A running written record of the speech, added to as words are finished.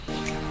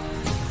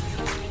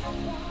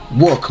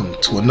Welcome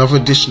to another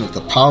edition of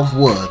The Power of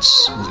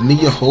Words with me,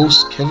 your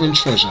host, Kevin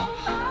Treasure,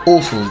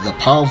 author of The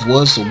Power of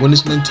Words, The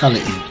Winner's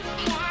Mentality.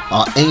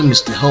 Our aim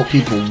is to help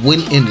people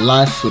win in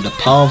life through the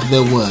power of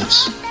their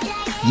words.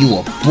 You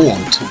are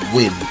born to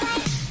win.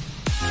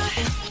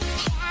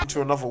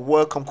 To another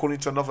work, I'm calling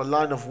to another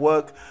line of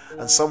work,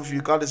 and some of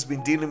you, God has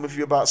been dealing with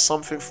you about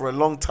something for a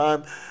long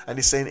time, and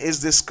He's saying, is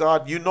this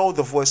God? You know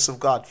the voice of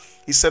God.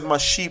 He said, my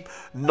sheep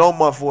know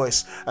my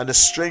voice, and the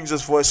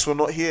stranger's voice will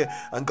not hear.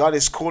 And God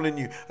is calling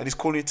you, and He's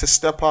calling you to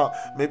step out,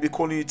 maybe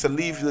calling you to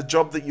leave the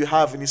job that you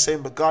have. And He's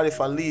saying, but God, if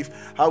I leave,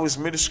 how is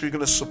ministry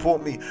going to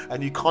support me?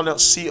 And you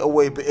cannot see a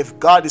way. But if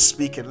God is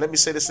speaking, let me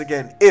say this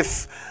again,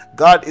 if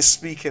God is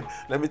speaking,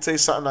 let me tell you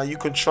something now, you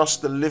can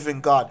trust the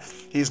living God.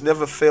 He's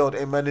never failed,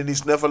 amen, and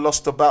He's never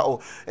lost a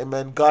battle,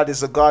 amen. God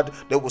is a God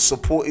that will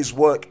support His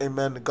work,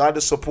 amen. God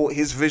will support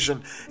His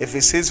vision. If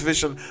it's His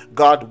vision,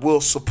 God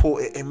will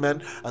support it,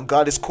 amen. And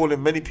God is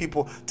calling many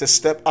people to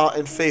step out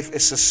in faith.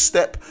 It's a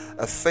step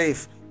of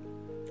faith.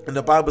 And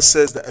the Bible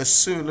says that as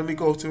soon, let me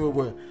go to a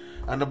word,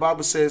 and the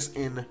Bible says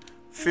in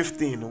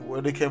 15,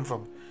 where they came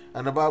from,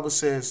 and the Bible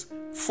says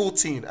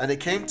 14, and it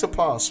came to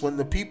pass when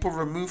the people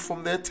removed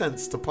from their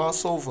tents to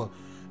pass over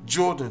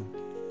Jordan,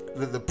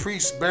 that the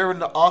priests bearing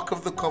the ark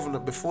of the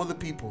covenant before the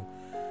people,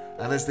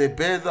 and as they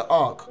bear the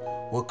ark,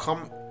 will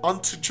come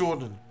unto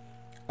Jordan,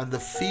 and the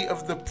feet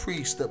of the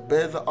priests that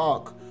bear the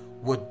ark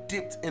were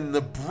dipped in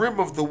the brim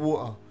of the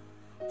water,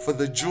 for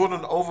the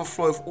Jordan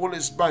overfloweth all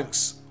its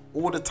banks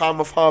all the time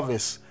of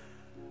harvest,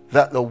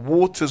 that the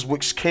waters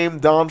which came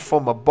down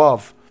from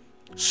above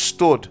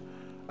stood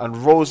and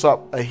rose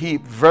up a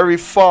heap very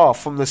far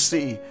from the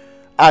city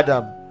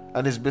Adam,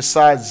 and is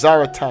beside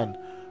Zaratan,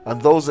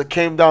 and those that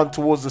came down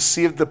towards the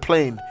sea of the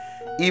plain,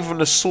 even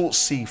the salt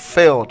sea,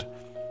 failed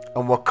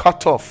and were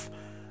cut off,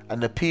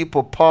 and the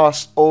people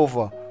passed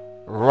over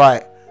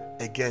right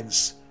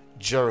against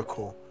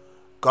Jericho.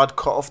 God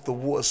cut off the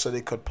water so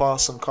they could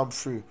pass and come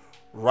through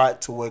right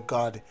to where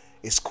God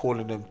is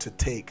calling them to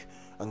take.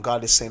 And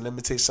God is saying, let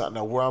me tell you something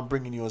now, where I'm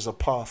bringing you is a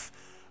path,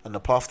 and the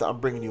path that I'm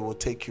bringing you will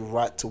take you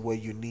right to where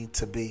you need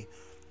to be.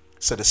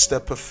 So the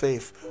step of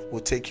faith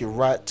will take you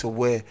right to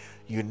where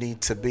you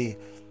need to be.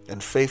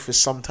 And faith is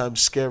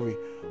sometimes scary,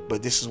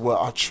 but this is where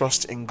our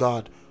trust in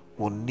God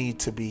will need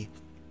to be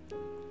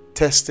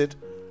tested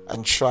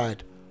and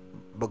tried.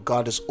 But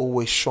God has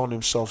always shown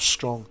Himself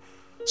strong.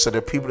 So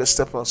the people that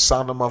step out,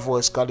 sound of my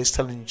voice, God is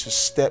telling you to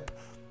step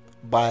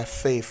by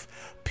faith.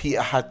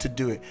 Peter had to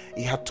do it.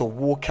 He had to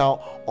walk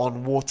out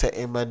on water,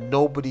 amen.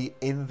 Nobody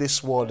in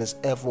this world has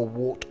ever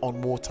walked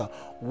on water.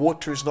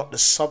 Water is not the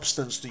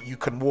substance that you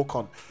can walk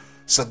on.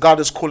 So God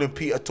is calling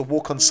Peter to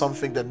walk on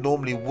something that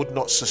normally would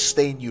not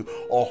sustain you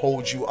or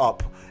hold you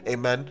up,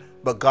 amen.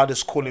 But God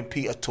is calling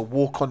Peter to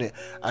walk on it.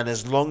 And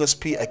as long as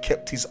Peter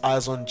kept his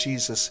eyes on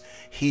Jesus,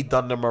 He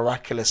done the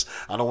miraculous.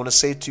 And I want to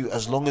say to you,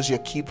 as long as you're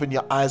keeping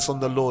your eyes on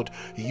the Lord,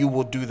 you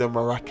will do the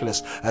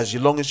miraculous. As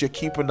long as you're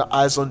keeping the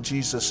eyes on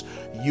Jesus,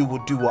 you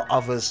will do what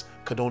others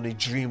could only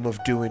dream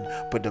of doing.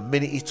 But the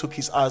minute he took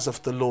his eyes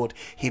off the Lord,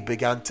 he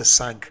began to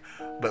sink.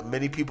 But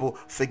many people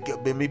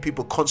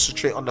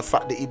concentrate on the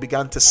fact that he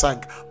began to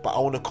sink. But I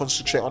want to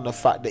concentrate on the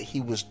fact that he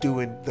was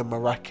doing the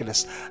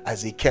miraculous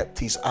as he kept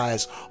his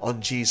eyes on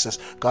Jesus.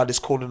 God is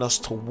calling us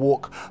to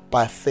walk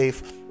by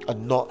faith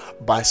and not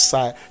by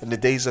sight. In the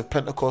days of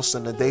Pentecost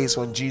and the days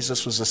when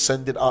Jesus was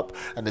ascended up,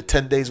 and the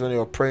 10 days when they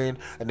were praying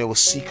and they were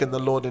seeking the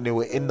Lord and they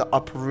were in the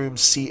upper room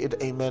seated,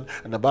 amen.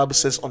 And the Bible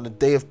says on the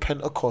day of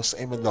Pentecost,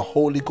 amen, the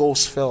Holy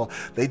Ghost fell.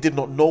 They did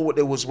not know what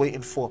they was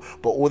waiting for,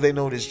 but all they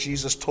know is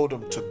Jesus told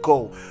them to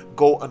go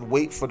and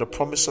wait for the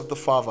promise of the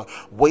Father.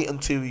 Wait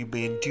until you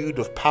be endued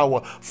with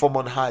power from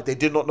on high. They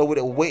did not know what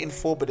they were waiting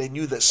for, but they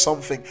knew that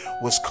something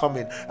was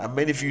coming. And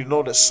many of you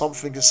know that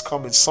something is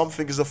coming.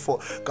 Something is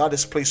afoot. God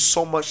has placed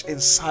so much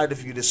inside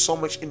of you. There's so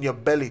much in your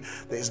belly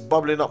that is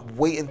bubbling up,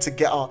 waiting to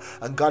get out.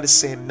 And God is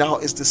saying, now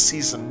is the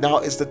season. Now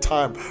is the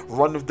time.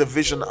 Run with the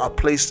vision that I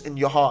placed in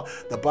your heart.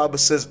 The Bible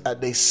says that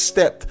they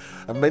stepped,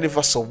 and many of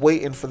us are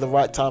waiting for the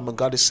right time. And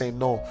God is saying,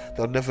 no,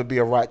 there'll never be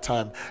a right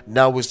time.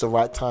 Now is the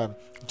right time.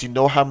 Do you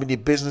know how many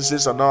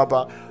businesses I know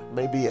about?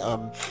 Maybe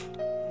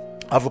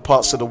other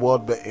parts of the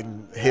world, but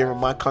here in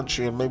my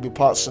country, and maybe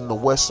parts in the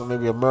West, and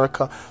maybe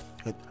America,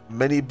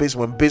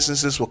 when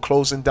businesses were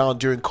closing down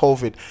during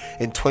COVID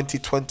in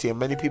 2020, and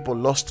many people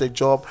lost their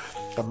job,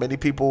 and many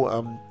people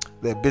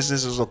their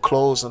businesses were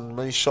closed, and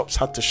many shops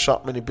had to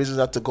shut, many businesses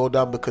had to go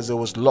down because there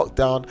was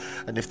lockdown,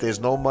 and if there's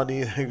no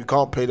money you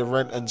can't pay the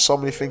rent, and so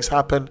many things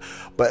happened.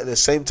 But at the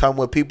same time,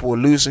 where people were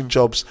losing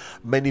jobs,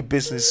 many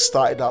businesses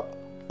started up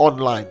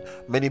online.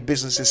 Many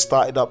businesses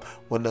started up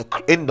when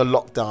in the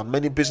lockdown.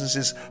 Many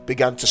businesses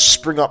began to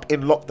spring up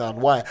in lockdown.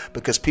 Why?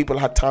 Because people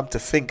had time to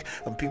think,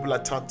 and people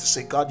had time to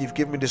say, God, you've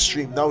given me this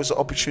dream. Now is the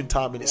opportune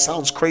time. And it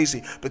sounds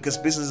crazy because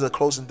businesses are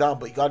closing down,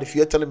 but God, if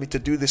you're telling me to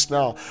do this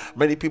now,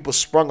 many people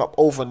sprung up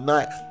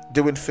overnight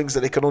doing things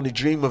that they can only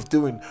dream of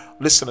doing.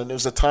 Listen, and there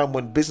was a time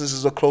when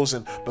businesses are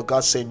closing, but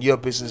God's saying your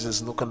business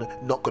is not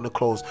gonna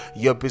close.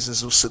 Your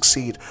business will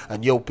succeed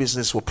and your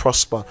business will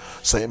prosper.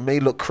 So it may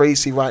look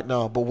crazy right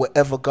now, but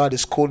whatever God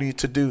is calling you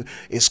to do,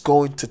 it's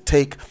going to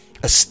take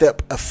a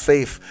step of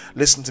faith.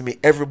 Listen to me,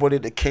 everybody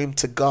that came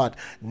to God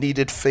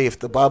needed faith.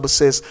 The Bible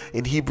says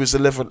in Hebrews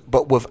 11,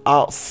 but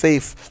without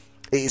faith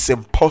it is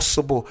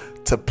impossible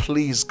to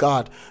please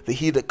God. That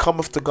he that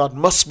cometh to God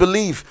must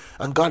believe,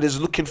 and God is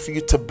looking for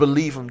you to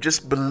believe him.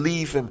 Just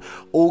believe him.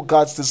 All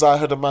God's desire, I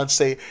heard a man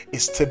say,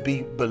 is to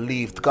be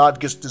believed. God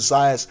gives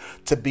desires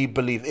to be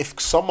believed. If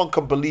someone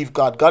can believe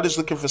God, God is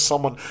looking for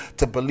someone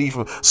to believe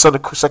him. So the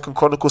 2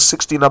 Chronicles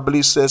 16, I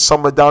believe, says,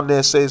 somewhere down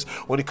there says,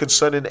 when it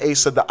concerning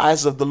Asa, the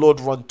eyes of the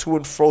Lord run to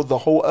and fro the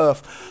whole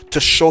earth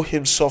to show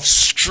himself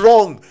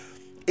strong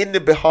in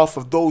the behalf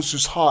of those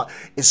whose heart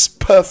is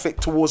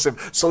perfect towards him.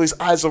 So his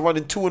eyes are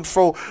running to and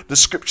fro. The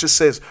scripture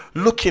says,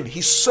 looking,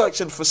 he's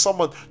searching for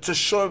someone to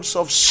show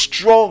himself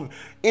strong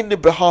in the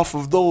behalf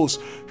of those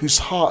whose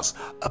hearts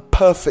are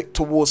perfect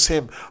towards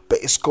him. But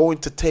it's going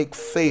to take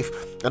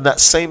faith. And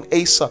that same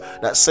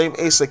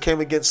Asa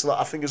came against,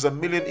 I think it was 1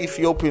 million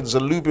Ethiopians,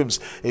 the Lubims.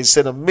 He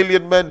said 1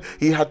 million men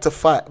he had to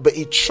fight, but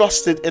he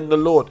trusted in the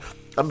Lord.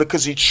 And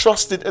because he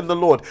trusted in the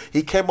Lord,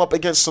 he came up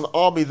against an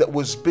army that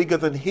was bigger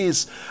than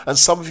his. And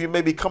some of you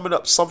may be coming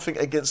up something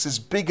against is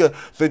bigger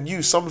than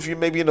you. Some of you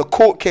may be in a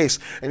court case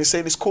and you're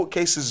saying this court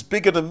case is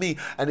bigger than me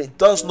and it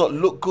does not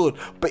look good.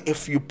 But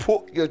if you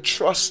put your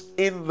trust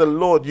in the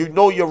Lord, you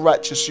know you're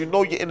righteous, you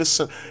know you're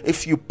innocent.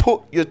 If you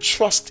put your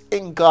trust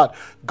in God,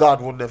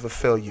 God will never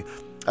fail you.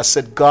 I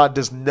said God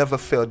does never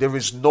fail. There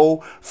is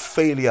no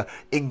failure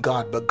in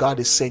God, but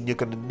God is saying you're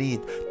going to need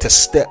to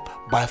step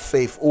by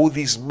faith. All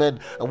these men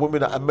and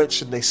women that I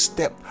mentioned, they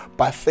stepped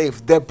by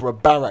faith. Deborah,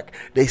 Barak,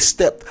 they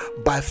stepped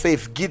by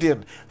faith.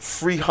 Gideon,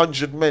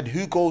 300 men.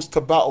 Who goes to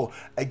battle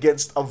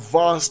against a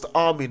vast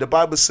army? The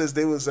Bible says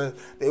there was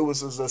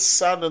as a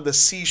sand on the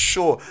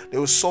seashore. They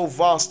were so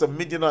vast, the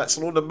Midianites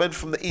and all the men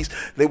from the east,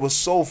 they were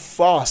so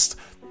vast.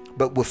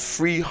 But with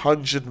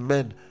 300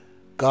 men,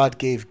 God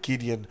gave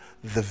Gideon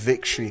the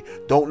victory.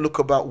 Don't look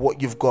about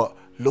what you've got.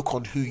 Look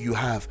on who you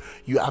have.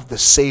 You have the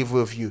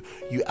Savior of you.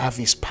 You have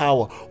his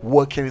power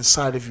working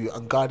inside of you.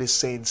 And God is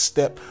saying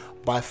step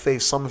by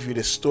faith. Some of you,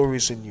 there's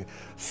stories in you,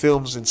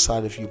 films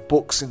inside of you,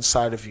 books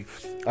inside of you.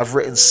 I've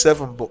written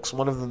 7 books.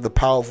 One of them, The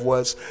Power of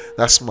Words.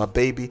 That's my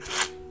baby.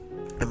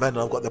 Amen.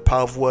 I've got The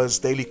Power of Words,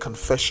 Daily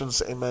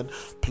Confessions. Amen.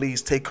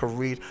 Please take a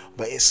read.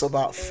 But it's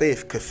about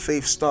faith, because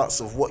faith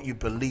starts with what you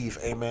believe.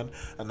 Amen.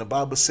 And the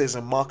Bible says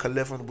in Mark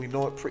 11, we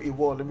know it pretty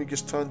well. Let me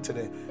just turn to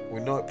there.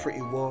 We know it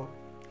pretty well.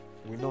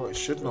 We know it,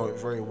 should know it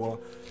very well.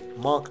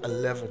 Mark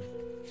 11,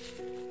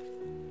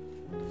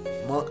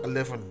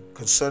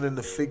 concerning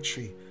the fig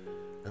tree.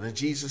 And then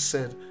Jesus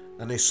said,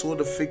 and they saw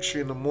the fig tree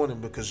in the morning,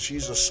 because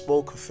Jesus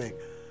spoke a thing.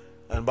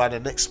 And by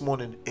the next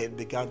morning, it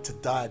began to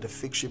die. The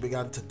fig tree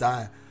began to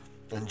die.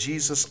 And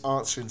Jesus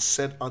answering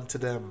said unto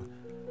them,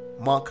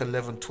 Mark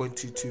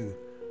 11:22,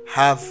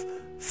 have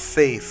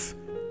faith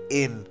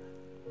in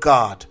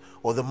God.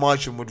 Or the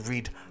margin would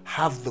read,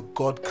 have the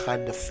God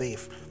kind of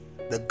faith.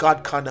 The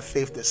God kind of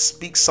faith that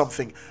speaks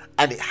something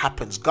and it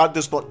happens. God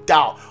does not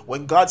doubt.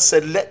 When God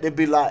said, let there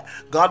be light,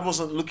 God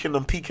wasn't looking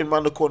and peeking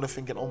around the corner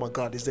thinking, oh my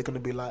God, is there going to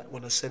be light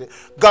when I said it?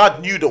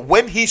 God knew that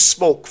when he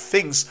spoke,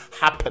 things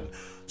happen.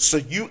 So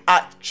you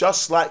act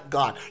just like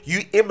God.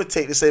 You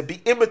imitate. They say,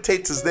 be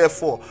imitators,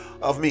 therefore,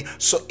 of me.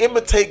 So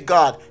imitate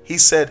God. He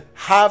said,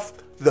 have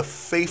the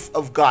faith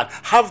of God.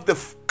 Have the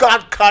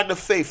God kind of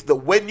faith that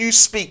when you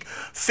speak,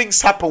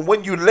 things happen.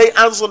 When you lay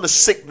hands on the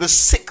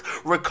sick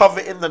recover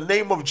in the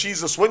name of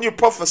Jesus. When you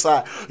prophesy,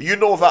 you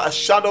know without a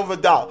shadow of a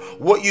doubt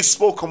what you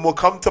spoken will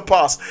come to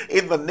pass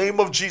in the name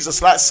of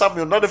Jesus. Like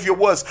Samuel, none of your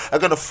words are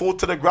going to fall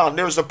to the ground.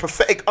 There is a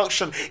prophetic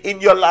unction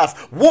in your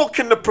life. Walk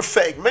in the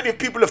prophetic. Many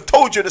people have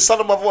told you the sound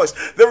of my voice.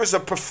 There is a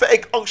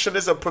prophetic unction.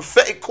 There's a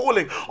prophetic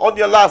calling on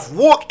your life.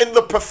 Walk in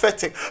the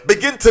prophetic.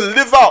 Begin to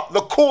live out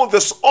the call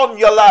that's on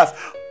your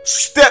life.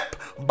 Step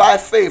by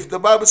faith. The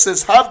Bible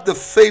says, have the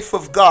faith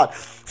of God.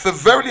 For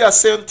verily I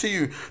say unto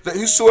you, that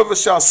whosoever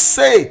shall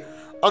say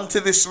unto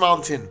this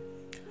mountain,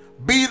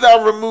 be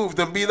thou removed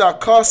and be thou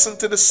cast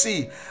into the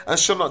sea, and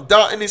shall not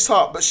doubt in his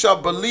heart, but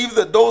shall believe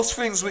that those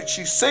things which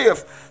he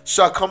saith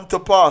shall come to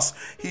pass,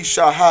 he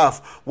shall have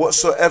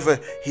whatsoever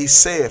he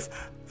saith.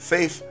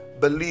 Faith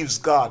believes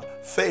God.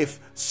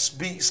 Faith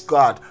speaks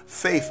God.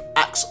 Faith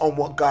acts on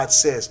what God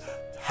says.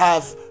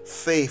 Have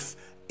faith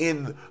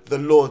in the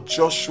Lord.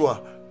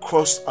 Joshua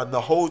crossed, and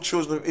the whole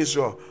children of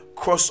Israel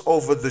crossed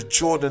over the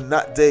Jordan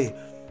that day,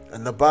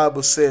 and the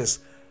Bible says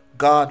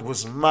God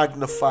was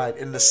magnified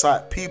in the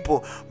sight.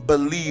 People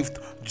believed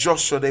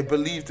Joshua. They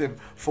believed him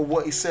for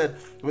what he said.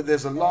 But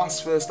there's a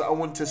last verse that I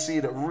want to see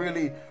that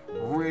really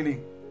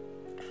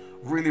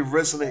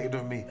resonated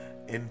with me.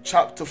 In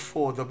chapter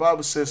 4, the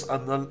Bible says,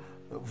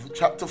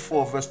 chapter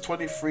 4 verse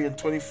 23 and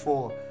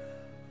 24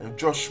 of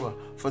Joshua,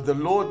 for the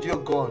Lord your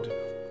God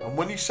And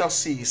when you shall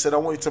see, he said, I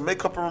want you to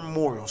make up a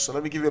memorial. So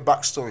let me give you a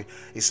backstory.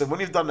 He said, when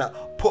you've done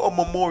that, put a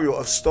memorial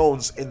of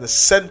stones in the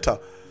center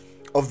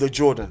of the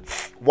Jordan.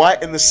 Why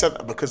in the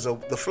center? Because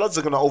the floods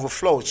are going to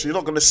overflow, so you're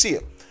not going to see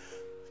it.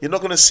 You're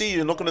not going to see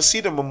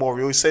the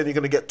memorial. He's saying you're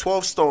going to get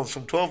 12 stones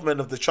from 12 men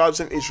of the tribes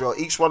of Israel,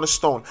 each one a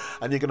stone,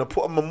 and you're going to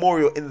put a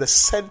memorial in the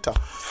center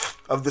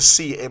of the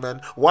sea, amen.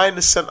 Why in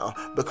the center?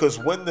 Because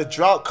when the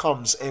drought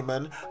comes,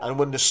 amen, and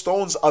when the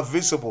stones are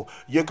visible,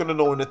 you're going to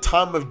know in the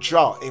time of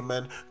drought,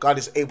 amen, God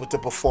is able to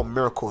perform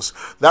miracles.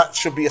 That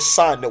should be a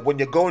sign that when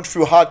you're going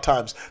through hard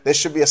times, there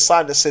should be a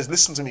sign that says,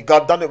 listen to me,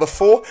 God done it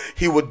before,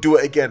 he would do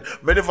it again.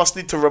 Many of us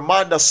need to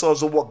remind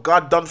ourselves of what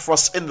God done for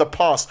us in the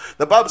past.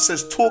 The Bible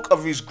says, talk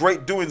of his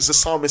great doings, the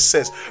psalmist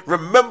says.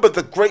 Remember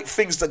the great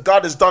things that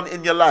God has done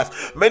in your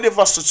life. Many of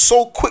us are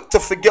so quick to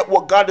forget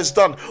what God has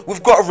done.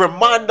 We've got to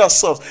remind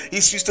ourselves.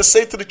 He used to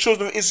say to the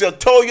children of Israel,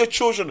 tell your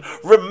children,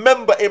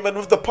 remember, amen,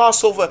 with the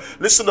Passover.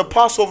 Listen, the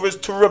Passover is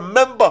to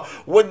remember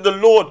when the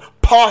Lord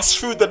passed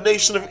through the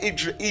nation of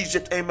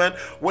Egypt, amen,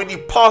 when he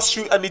passed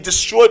through and he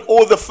destroyed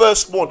all the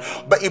firstborn,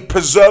 but he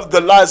preserved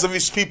the lives of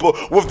his people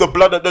with the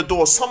blood at the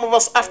door. Some of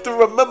us have to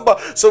remember.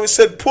 So he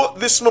said, put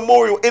this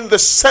memorial in the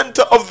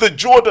center of the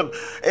Jordan,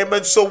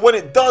 amen. So when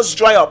it does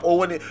dry up, or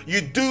when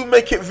you do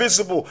make it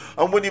visible,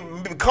 and when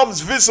it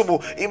becomes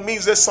visible, it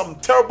means there's some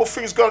terrible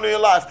things going on in your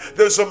life.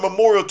 There's a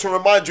memorial to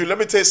remind you. Let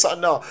me tell you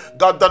something now.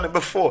 God done it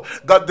before.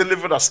 God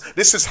delivered us.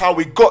 This is how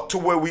we got to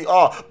where we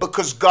are,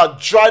 because God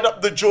dried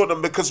up the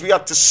Jordan, because we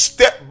had to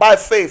step by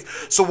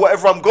faith. So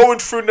whatever I'm going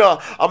through now,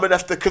 I'm going to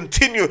have to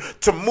continue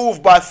to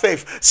move by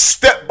faith,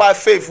 step by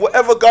faith.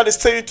 Whatever God is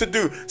telling you to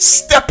do,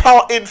 step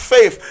out in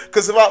faith,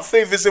 because without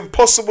faith it's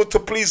impossible to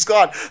please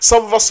God.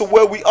 Some of us are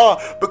where we are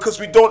because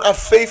we don't have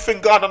faith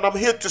in God, and I'm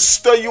here to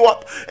stir you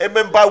up,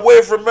 amen, by way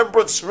of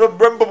remembrance.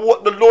 Remember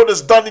what the Lord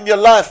has done in your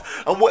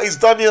life, and what he's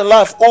done in your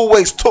life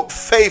always took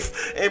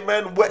faith,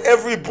 amen.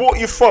 Wherever he brought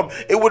you from,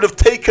 it would have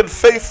taken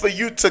faith for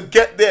you to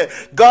get there.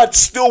 God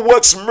still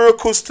works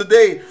miracles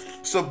today.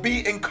 So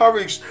be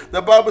encouraged.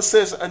 The Bible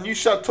says, and you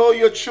shall tell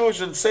your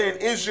children, saying,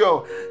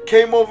 Israel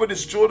came over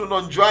this Jordan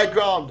on dry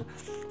ground,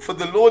 for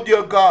the Lord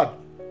your God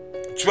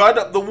dried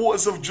up the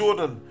waters of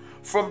Jordan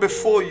from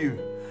before you,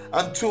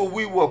 until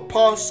we were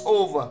passed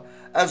over,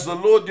 as the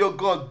Lord your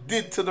God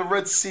did to the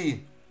Red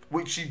Sea,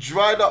 which he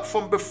dried up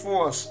from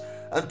before us,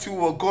 until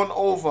we were gone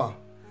over.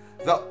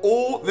 That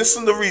all,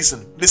 listen to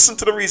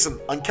the reason,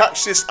 and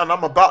catch this, and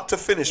I'm about to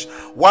finish.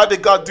 Why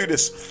did God do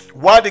this?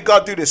 Why did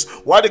God do this?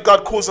 Why did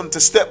God cause them to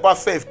step by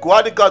faith?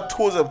 Why did God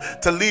cause them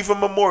to leave a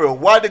memorial?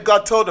 Why did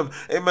God tell them,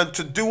 amen,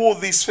 to do all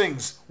these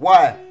things?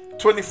 Why?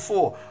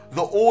 24,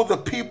 that all the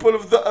people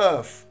of the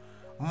earth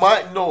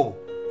might know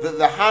that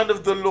the hand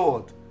of the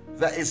Lord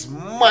that is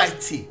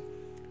mighty,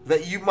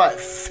 that you might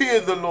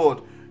fear the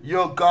Lord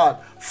your God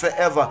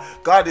forever.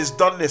 God has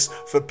done this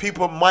for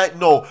people might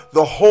know,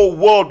 the whole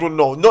world will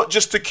know, not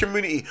just the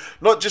community,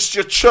 not just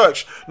your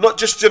church, not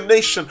just your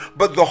nation,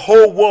 but the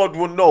whole world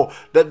will know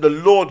that the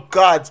Lord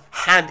God's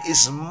hand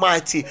is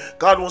mighty.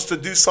 God wants to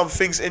do some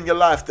things in your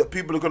life that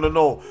people are going to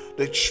know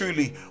that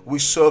truly we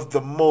serve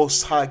the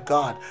Most High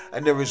God,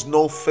 and there is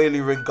no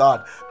failure in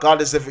God.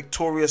 God is a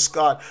victorious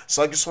God.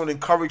 So I just want to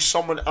encourage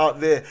someone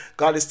out there.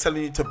 God is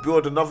telling you to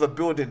build another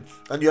building,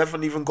 and you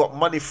haven't even got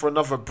money for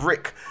another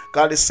brick.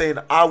 God is saying,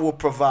 I will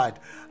provide.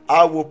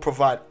 I will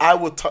provide. I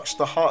will touch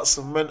the hearts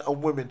of men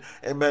and women.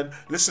 Amen.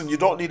 Listen, you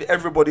don't need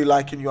everybody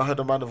liking you. I heard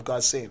a man of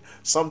God saying,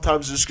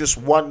 sometimes it's just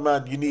one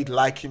man you need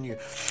liking you.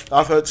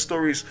 I've heard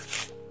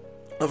stories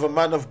of a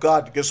man of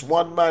God, just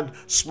one man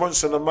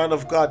sponsoring a man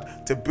of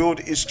God to build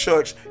his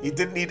church. He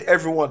didn't need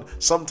everyone.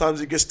 Sometimes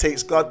it just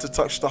takes God to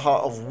touch the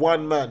heart of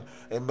one man,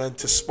 amen,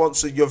 to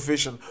sponsor your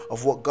vision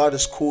of what God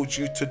has called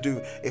you to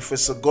do. If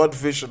it's a God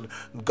vision,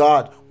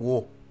 God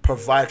will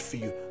provide for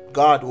you.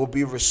 God will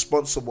be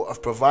responsible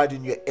of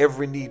providing your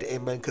every need,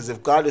 amen, because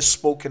if God has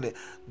spoken it,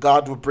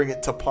 God will bring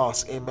it to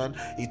pass, amen.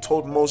 He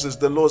told Moses, is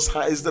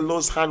the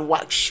Lord's hand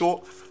waxed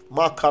short?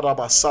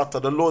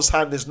 The Lord's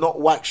hand is not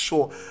waxed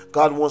short.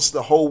 God wants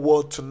the whole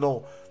world to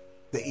know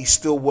that he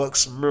still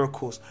works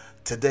miracles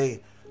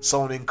today. So I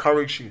want to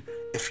encourage you,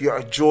 if you're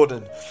a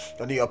Jordan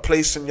and you're a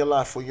place in your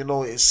life where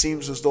it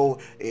seems as though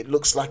it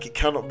looks like it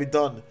cannot be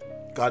done,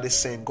 God is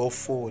saying go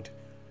forward.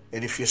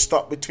 And if you're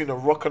stuck between a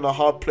rock and a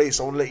hard place,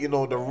 I want to let you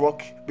know the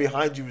rock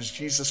behind you is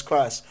Jesus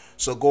Christ.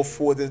 So go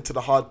forward into the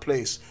hard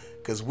place,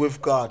 because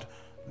with God,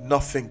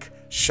 nothing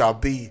shall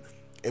be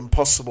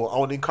impossible. I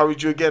want to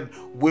encourage you again,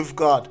 with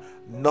God,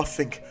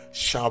 nothing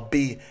shall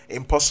be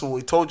impossible.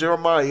 He told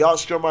Jeremiah, he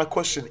asked Jeremiah a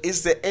question,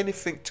 is there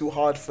anything too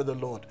hard for the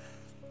Lord?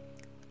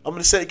 I'm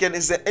going to say it again,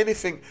 is there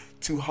anything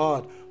too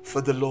hard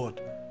for the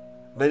Lord?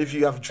 Many of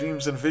you have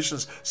dreams and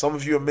visions. Some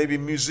of you are maybe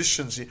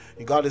musicians.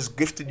 God has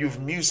gifted you with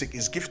music.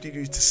 He's gifted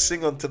you to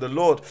sing unto the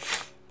Lord.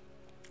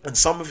 And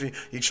some of you,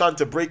 you're trying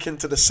to break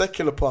into the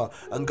secular part.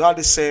 And God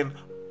is saying,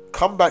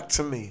 come back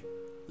to me.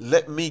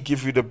 Let me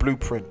give you the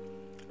blueprint.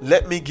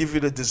 Let me give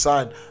you the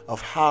design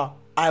of how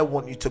I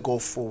want you to go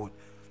forward.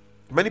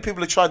 Many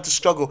people are trying to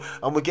struggle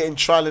and we're getting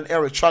trial and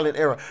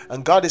error.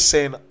 And God is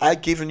saying,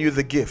 I've given you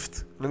the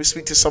gift. Let me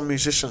speak to some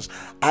musicians.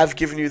 I've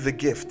given you the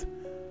gift.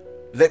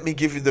 Let me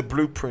give you the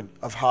blueprint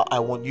of how I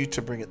want you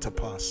to bring it to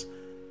pass.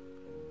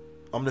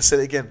 I'm going to say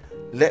it again.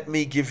 Let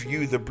me give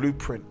you the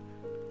blueprint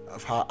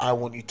of how I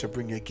want you to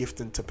bring your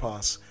gift into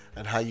pass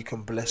and how you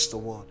can bless the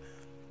world.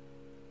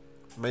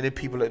 Many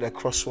people at their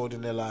crossroad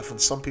in their life,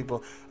 and some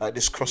people at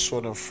this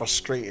crossroad are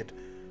frustrated.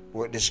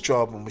 We're at this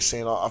job and we're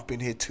saying, oh, I've been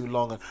here too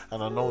long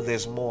and I know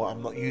there's more.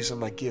 I'm not using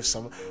my gifts.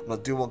 I'm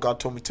not doing what God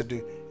told me to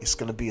do. It's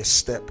going to be a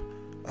step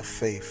of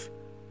faith.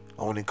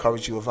 I want to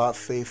encourage you, without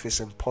faith, it's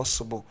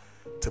impossible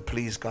to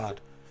please God.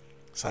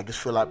 So I just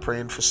feel like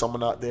praying for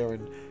someone out there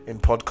in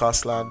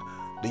podcast land.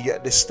 That you're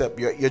at this step,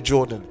 you're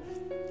Jordan,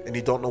 and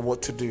you don't know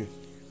what to do.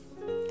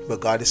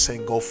 But God is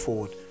saying, go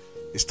forward.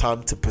 It's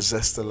time to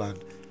possess the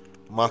land.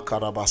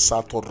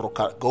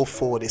 Go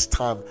forward. It's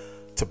time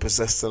to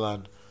possess the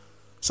land.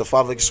 So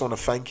Father, I just want to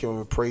thank you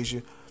and praise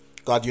you.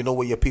 God, you know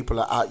where your people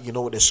are at. You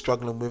know what they're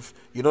struggling with.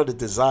 You know the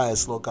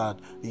desires, Lord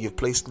God, that you've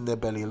placed in their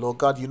belly. Lord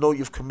God, you know what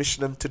you've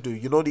commissioned them to do.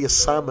 You know the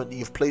assignment that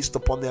you've placed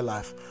upon their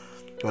life.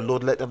 And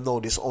Lord, let them know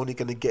this only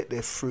going to get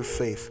there through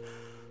faith.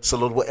 So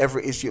Lord, whatever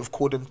it is you have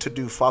called them to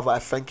do, Father, I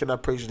thank you and I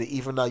praise you that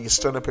even now you're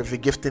stirring up every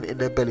gifting in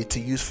their belly to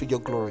use for your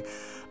glory.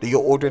 That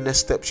you're ordering their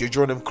steps, you're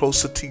drawing them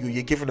closer to you,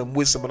 you're giving them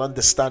wisdom and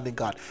understanding,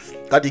 God.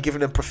 God, you're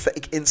giving them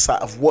prophetic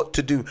insight of what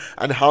to do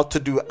and how to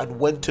do it and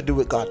when to do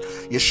it, God.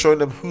 You're showing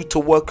them who to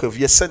work with.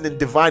 You're sending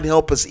divine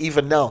helpers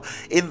even now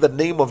in the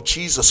name of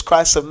Jesus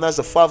Christ of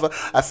Nazareth. Father,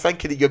 I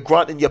thank you that you're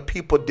granting your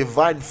people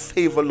divine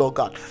favor, Lord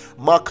God.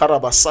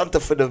 Makaraba Santa,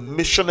 for the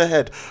mission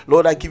ahead.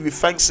 Lord, I give you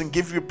thanks and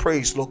give you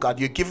praise, Lord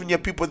God. You're giving your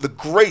people the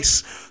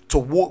grace to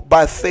walk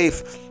by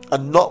faith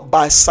and not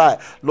by sight.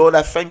 Lord,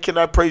 I thank you and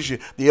I praise you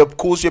that you have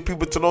caused your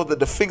people to know that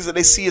the things that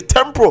they see are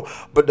temporal,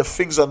 but the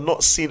things are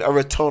not seen are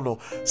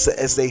eternal. So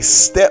as they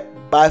step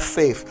by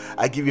faith,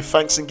 I give you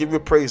thanks and give you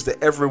praise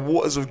that every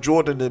waters of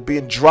Jordan are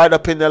being dried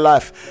up in their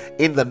life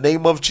in the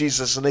name of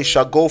Jesus, and they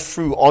shall go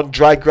through on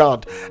dry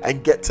ground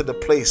and get to the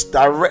place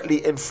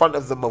directly in front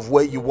of them of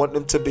where you want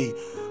them to be.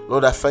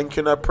 Lord, I thank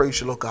you and I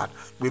praise you, Lord God.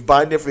 We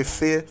bind every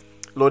fear,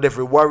 Lord,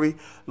 every worry,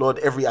 Lord,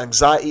 every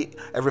anxiety,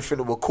 everything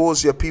that will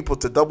cause your people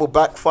to double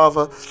back,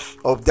 Father,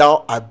 of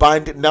doubt. I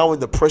bind it now in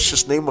the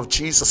precious name of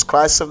Jesus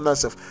Christ of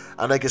Nazareth.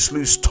 And I just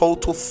lose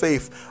total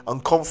faith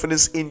and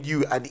confidence in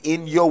you and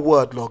in your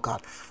word, Lord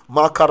God.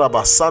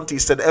 Makaraba Santi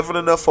said, heaven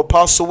and earth will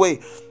pass away,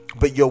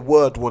 but your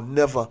word will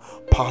never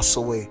pass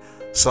away.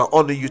 So I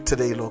honor you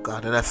today, Lord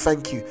God. And I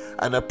thank you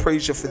and I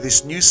praise you for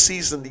this new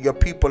season that your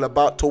people are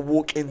about to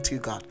walk into,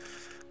 God.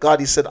 God,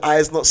 you said, eye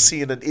is not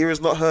seen and ear is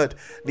not heard,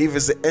 neither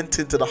is it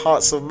entered into the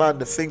hearts of man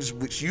the things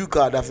which you,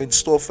 God, have in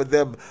store for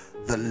them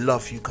that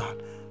love you,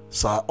 God.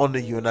 So I honor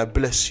you and I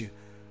bless you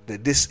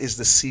that this is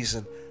the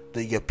season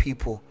that your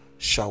people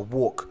shall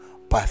walk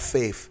by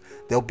faith.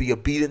 They'll be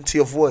obedient to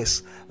your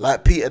voice.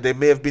 Like Peter, they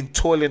may have been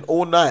toiling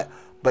all night,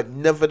 but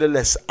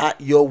nevertheless, at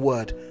your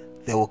word,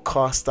 they will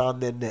cast down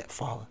their net,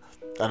 Father.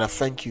 And I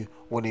thank you,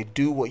 when they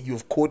do what you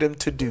have called them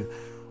to do,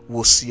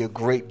 we'll see a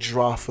great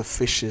draft of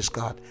fishes,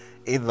 God,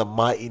 in the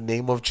mighty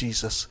name of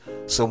Jesus.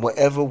 So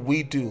whatever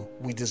we do,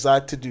 we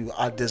desire to do,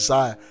 our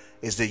desire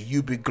is that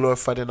you be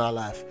glorified in our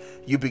life.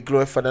 You be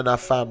glorified in our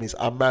families,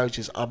 our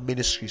marriages, our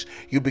ministries.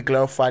 You be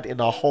glorified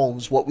in our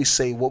homes, what we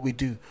say, what we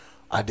do.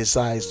 Our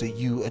desire is that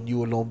you and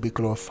you alone be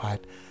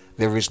glorified.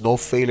 There is no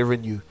failure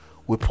in you.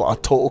 We put our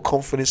total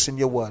confidence in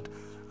your word,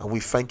 and we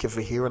thank you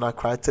for hearing our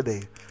cry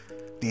today.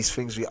 These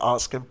things we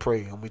ask and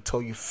pray, and we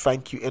tell you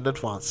thank you in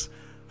advance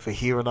for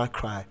hearing our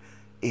cry.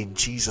 In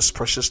Jesus'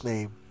 precious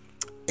name,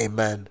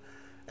 amen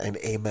and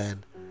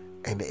amen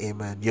and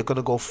amen. You're going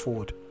to go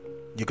forward.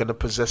 You're going to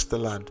possess the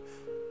land,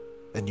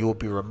 and you will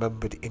be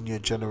remembered in your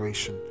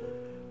generation.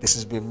 This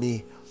has been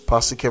me,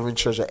 Pastor Kevin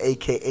Treasure,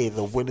 aka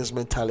The Winner's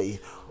Mentality.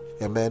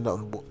 Amen.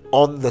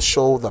 On the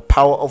show, The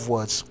Power of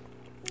Words,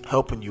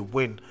 helping you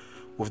win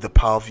with the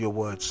power of your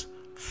words.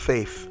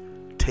 Faith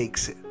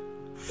takes it.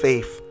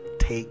 Faith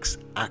takes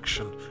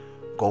action.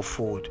 Go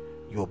forward.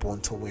 You are born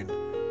to win.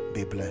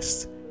 Be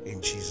blessed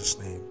in Jesus'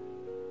 name.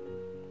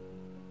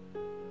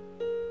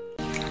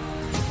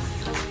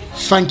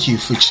 Thank you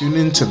for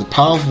tuning in to The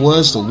Power of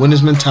Words, The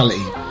Winner's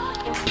Mentality.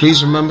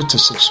 Please remember to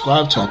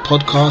subscribe to our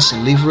podcast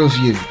and leave a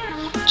review.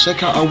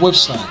 Check out our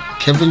website,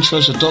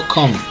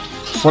 kevintreasure.com.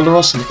 Follow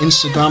us on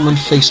Instagram and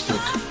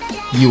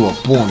Facebook. You are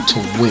born to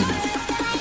win.